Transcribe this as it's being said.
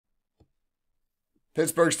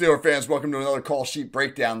Pittsburgh Steelers fans, welcome to another Call Sheet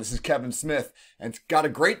Breakdown. This is Kevin Smith, and got a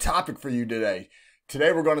great topic for you today.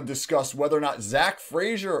 Today we're going to discuss whether or not Zach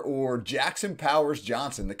Frazier or Jackson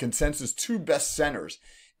Powers-Johnson, the consensus two best centers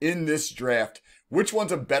in this draft, which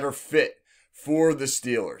one's a better fit for the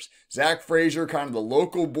Steelers. Zach Frazier, kind of the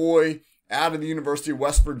local boy out of the University of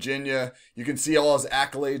West Virginia. You can see all his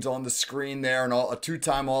accolades on the screen there, and a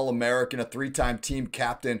two-time All-American, a three-time team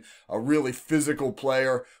captain, a really physical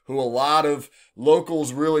player who a lot of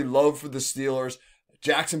locals really love for the Steelers.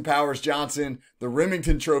 Jackson Powers-Johnson, the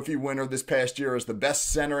Remington Trophy winner this past year, is the best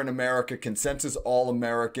center in America, consensus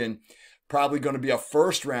All-American. Probably going to be a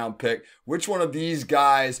first-round pick. Which one of these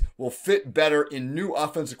guys will fit better in new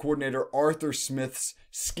offensive coordinator Arthur Smith's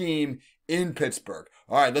scheme in Pittsburgh?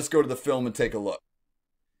 All right, let's go to the film and take a look.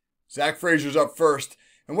 Zach Frazier's up first.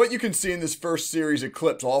 And what you can see in this first series of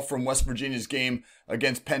clips, all from West Virginia's game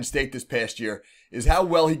against Penn State this past year, is how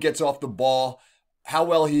well he gets off the ball, how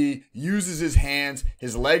well he uses his hands,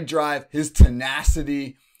 his leg drive, his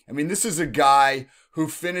tenacity. I mean, this is a guy who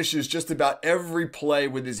finishes just about every play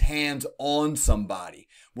with his hands on somebody.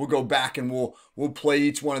 We'll go back and we'll play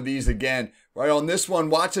each one of these again. Right on this one,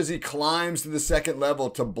 watch as he climbs to the second level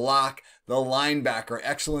to block the linebacker.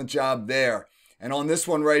 Excellent job there. And on this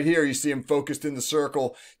one right here, you see him focused in the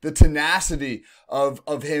circle. The tenacity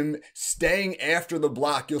of him staying after the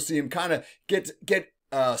block. You'll see him kind of get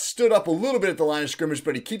stood up a little bit at the line of scrimmage,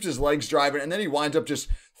 but he keeps his legs driving, and then he winds up just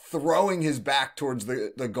throwing his back towards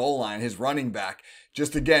the goal line, his running back.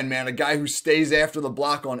 Just again, man, a guy who stays after the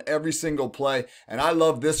block on every single play. And I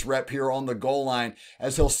love this rep here on the goal line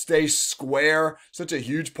as he'll stay square. Such a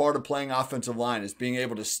huge part of playing offensive line is being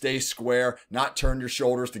able to stay square, not turn your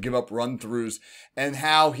shoulders to give up run-throughs. And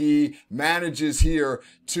how he manages here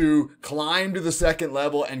to climb to the second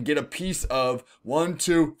level and get a piece of 1,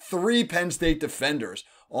 2, 3 Penn State defenders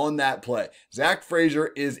on that play. Zach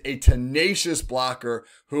Frazier is a tenacious blocker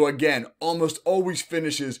who, again, almost always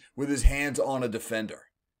finishes with his hands on a defender.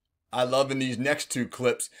 I love in these next two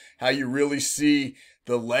clips how you really see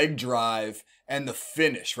the leg drive and the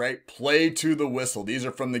finish, right? Play to the whistle. These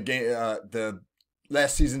are from the game, the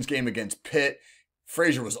last season's game against Pitt.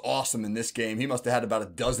 Frazier was awesome in this game. He must have had about a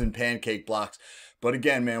dozen pancake blocks. But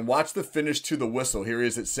again, man, watch the finish to the whistle. Here he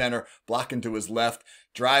is at center, blocking to his left,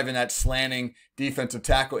 driving that slanting defensive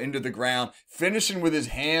tackle into the ground, finishing with his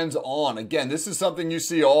hands on. Again, this is something you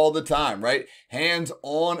see all the time, right? Hands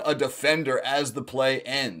on a defender as the play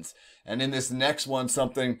ends. And in this next one,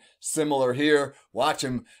 something similar here. Watch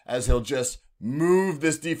him as he'll just move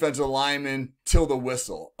this defensive lineman till the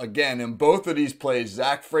whistle. Again, in both of these plays,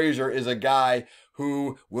 Zach Frazier is a guy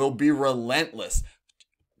who will be relentless.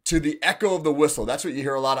 To the echo of the whistle. That's what you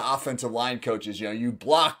hear a lot of offensive line coaches. You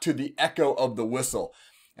block to the echo of the whistle.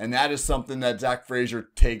 And that is something that Zach Frazier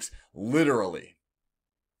takes literally.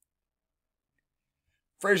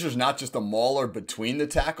 Frazier's not just a mauler between the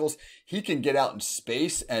tackles. He can get out in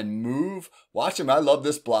space and move. Watch him. I love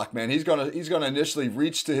this block, man. He's gonna initially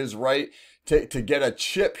reach to his right to get a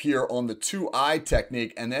chip here on the 2-eye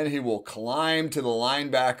technique, and then he will climb to the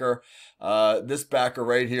linebacker, this backer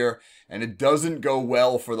right here, and it doesn't go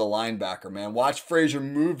well for the linebacker, man. Watch Frazier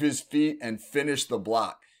move his feet and finish the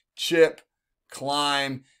block. Chip,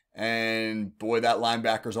 climb, and boy, that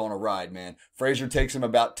linebacker's on a ride, man. Frazier takes him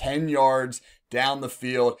about 10 yards down the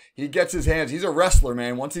field. He gets his hands. He's a wrestler,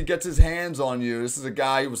 man. Once he gets his hands on you, this is a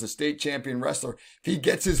guy who was a state champion wrestler. If he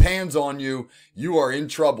gets his hands on you, you are in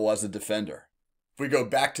trouble as a defender. If we go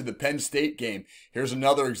back to the Penn State game, here's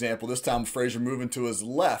another example. This time Frazier moving to his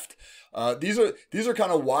left. These are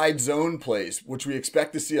kind of wide zone plays, which we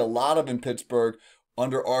expect to see a lot of in Pittsburgh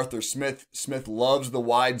under Arthur Smith. Smith loves the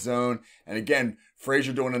wide zone. And again,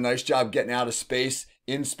 Frazier doing a nice job getting out of space,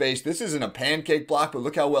 in space. This isn't a pancake block, but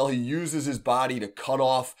look how well he uses his body to cut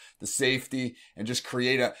off the safety and just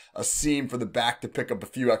create a seam for the back to pick up a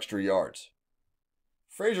few extra yards.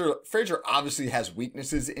 Frazier obviously has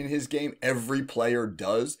weaknesses in his game. Every player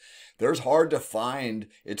does. It's hard to find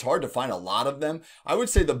a lot of them. I would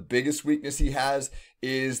say the biggest weakness he has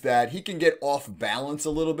is that he can get off balance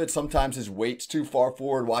a little bit. Sometimes his weight's too far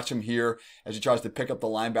forward. Watch him here as he tries to pick up the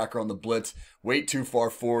linebacker on the blitz. Weight too far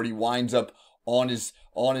forward. He winds up on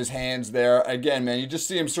his hands there. Again, man, you just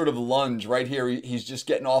see him sort of lunge right here. He's just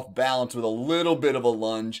getting off balance with a little bit of a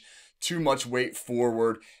lunge. Too much weight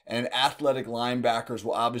forward, and athletic linebackers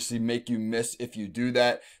will obviously make you miss if you do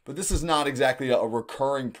that. But this is not exactly a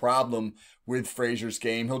recurring problem with Frazier's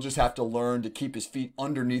game. He'll just have to learn to keep his feet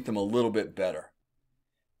underneath him a little bit better.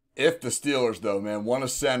 If the Steelers, though, man, want a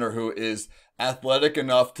center who is athletic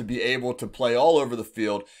enough to be able to play all over the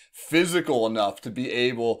field, physical enough to be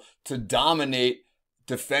able to dominate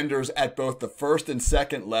defenders at both the first and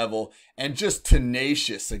second level, and just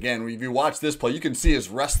tenacious. Again, if you watch this play, you can see his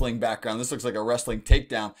wrestling background. This looks like a wrestling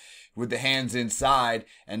takedown with the hands inside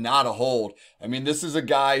and not a hold. I mean, this is a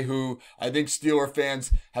guy who I think Steeler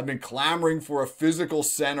fans have been clamoring for, a physical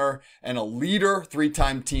center and a leader,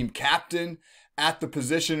 3-time team captain at the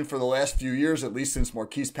position for the last few years, at least since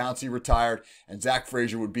Maurkice Pouncey retired, and Zach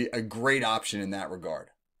Frazier would be a great option in that regard.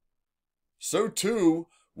 So too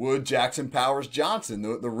would Jackson Powers Johnson,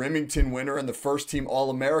 the Remington winner and the first-team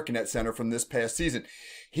All-American at center from this past season.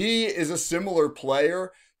 He is a similar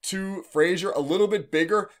player to Frazier, a little bit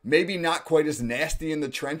bigger, maybe not quite as nasty in the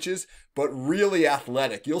trenches, but really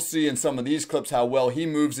athletic. You'll see in some of these clips how well he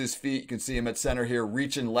moves his feet. You can see him at center here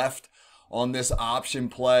reaching left on this option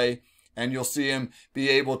play, and you'll see him be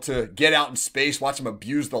able to get out in space. Watch him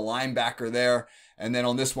abuse the linebacker there, and then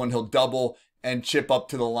on this one he'll double and chip up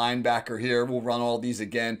to the linebacker here. We'll run all these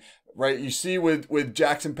again. Right, you see with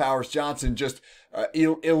Jackson Powers Johnson, just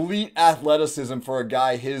elite athleticism for a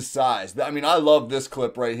guy his size. I mean, I love this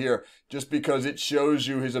clip right here just because it shows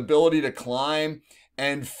you his ability to climb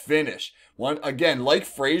and finish. Again, like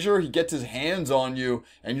Frazier, he gets his hands on you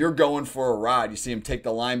and you're going for a ride. You see him take the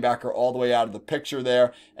linebacker all the way out of the picture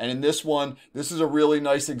there. And in this one, this is a really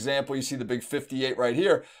nice example. You see the big 58 right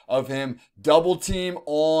here of him double team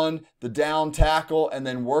on the down tackle and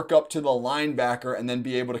then work up to the linebacker and then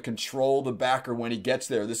be able to control the backer when he gets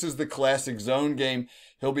there. This is the classic zone game.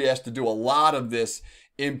 He'll be asked to do a lot of this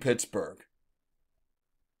in Pittsburgh.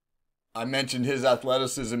 I mentioned his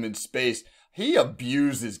athleticism in space. He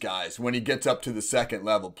abuses guys when he gets up to the second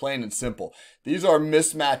level, plain and simple. These are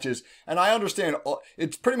mismatches, and I understand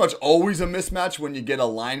it's pretty much always a mismatch when you get a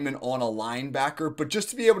lineman on a linebacker, but just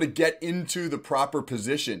to be able to get into the proper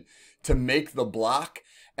position to make the block,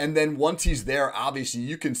 and then once he's there, obviously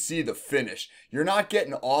you can see the finish. You're not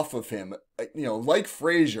getting off of him. You know, like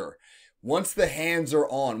Frazier, once the hands are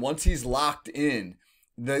on, once he's locked in,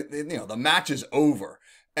 the match is over.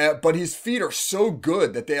 But his feet are so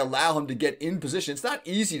good that they allow him to get in position. It's not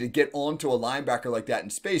easy to get onto a linebacker like that in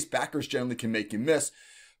space. Backers generally can make you miss.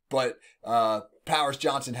 But Powers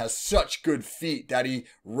Johnson has such good feet that he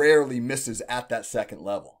rarely misses at that second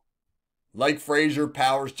level. Like Frazier,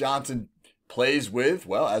 Powers Johnson plays with,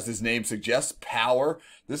 well, as his name suggests, power.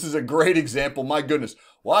 This is a great example. My goodness.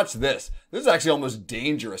 Watch this. This is actually almost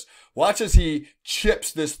dangerous. Watch as he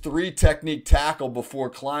chips this 3-technique tackle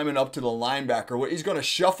before climbing up to the linebacker. He's going to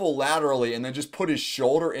shuffle laterally and then just put his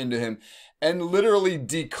shoulder into him and literally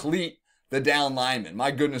decleat the down lineman.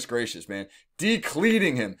 My goodness gracious, man.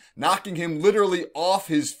 Decleating him, knocking him literally off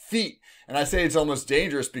his feet. And I say it's almost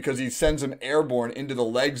dangerous because he sends him airborne into the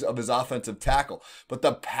legs of his offensive tackle. But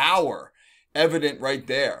the power evident right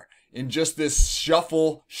there in just this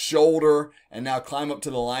shuffle, shoulder, and now climb up to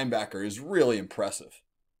the linebacker is really impressive.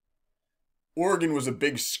 Oregon was a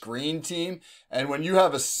big screen team, and when you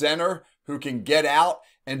have a center who can get out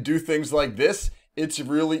and do things like this, it's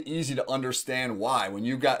really easy to understand why. When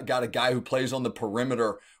you got a guy who plays on the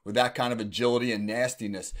perimeter with that kind of agility and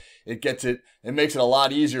nastiness, it makes it a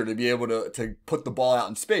lot easier to be able to put the ball out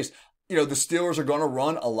in space. You know, the Steelers are going to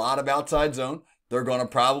run a lot of outside zone. They're going to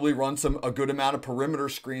probably run a good amount of perimeter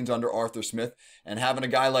screens under Arthur Smith, and having a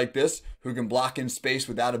guy like this who can block in space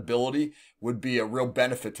with that ability would be a real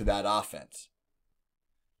benefit to that offense.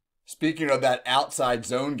 Speaking of that outside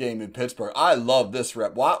zone game in Pittsburgh, I love this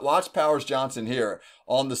rep. Watch Powers Johnson here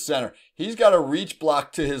on the center. He's got a reach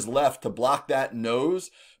block to his left to block that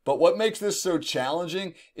nose, but what makes this so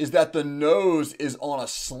challenging is that the nose is on a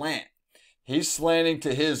slant. He's slanting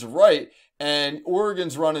to his right, and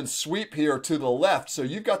Oregon's running sweep here to the left. So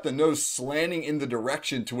you've got the nose slanting in the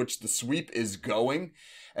direction to which the sweep is going.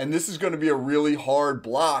 And this is going to be a really hard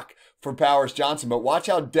block for Powers Johnson. But watch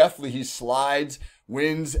how deftly he slides,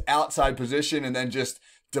 wins outside position, and then just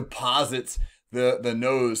deposits the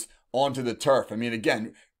nose onto the turf. I mean,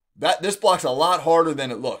 again, this block's a lot harder than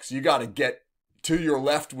it looks. You got to get to your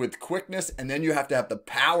left with quickness, and then you have to have the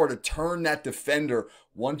power to turn that defender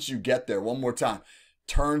once you get there. One more time.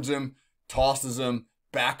 Turns him, tosses him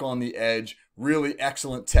back on the edge. Really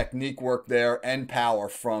excellent technique work there and power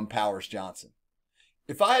from Powers Johnson.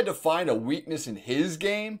 If I had to find a weakness in his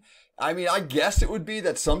game, I mean, I guess it would be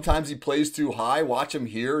that sometimes he plays too high. Watch him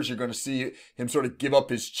here as you're going to see him sort of give up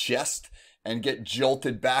his chest and get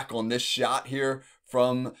jolted back on this shot here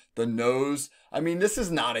from the nose. I mean, this is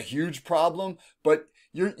not a huge problem, but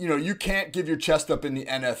you can't give your chest up in the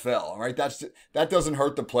NFL, all right? That doesn't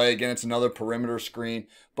hurt the play. Again, it's another perimeter screen.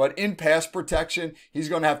 But in pass protection, he's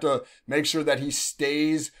going to have to make sure that he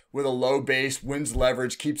stays with a low base, wins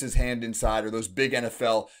leverage, keeps his hand inside, or those big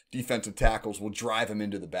NFL defensive tackles will drive him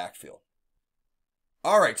into the backfield.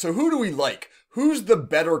 All right, so who do we like? Who's the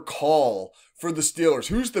better call for the Steelers?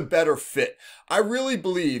 Who's the better fit? I really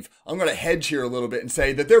believe, I'm going to hedge here a little bit and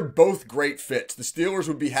say that they're both great fits. The Steelers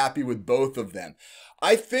would be happy with both of them.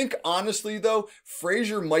 I think, honestly, though,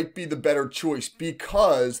 Frazier might be the better choice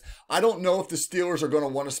because I don't know if the Steelers are going to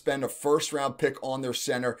want to spend a first-round pick on their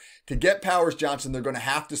center. To get Powers Johnson, they're going to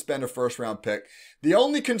have to spend a first-round pick. The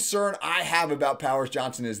only concern I have about Powers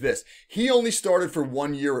Johnson is this. He only started for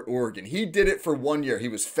 1 year at Oregon. He did it for 1 year. He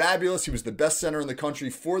was fabulous. He was the best center in the country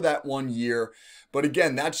for that 1 year. But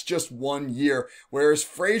again, that's just 1 year, whereas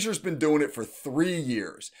Frazier's been doing it for 3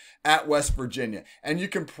 years at West Virginia. And you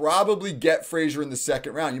can probably get Frazier in the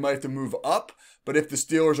second round. You might have to move up, but if the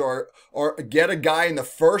Steelers are get a guy in the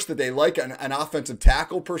first that they like, an offensive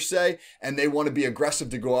tackle per se, and they want to be aggressive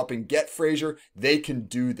to go up and get Frazier, they can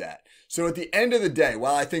do that. So at the end of the day,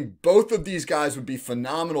 while I think both of these guys would be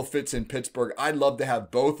phenomenal fits in Pittsburgh, I'd love to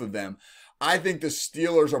have both of them. I think the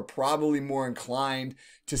Steelers are probably more inclined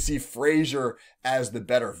to see Frazier as the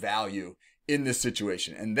better value in this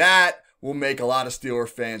situation. And that will make a lot of Steeler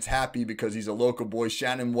fans happy because he's a local boy.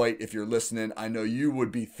 Shannon White, if you're listening, I know you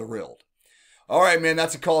would be thrilled. All right, man,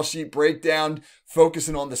 that's a call sheet breakdown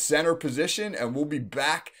focusing on the center position, and we'll be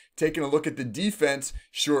back taking a look at the defense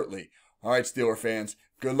shortly. All right, Steeler fans,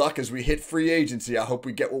 good luck as we hit free agency. I hope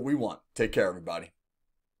we get what we want. Take care, everybody.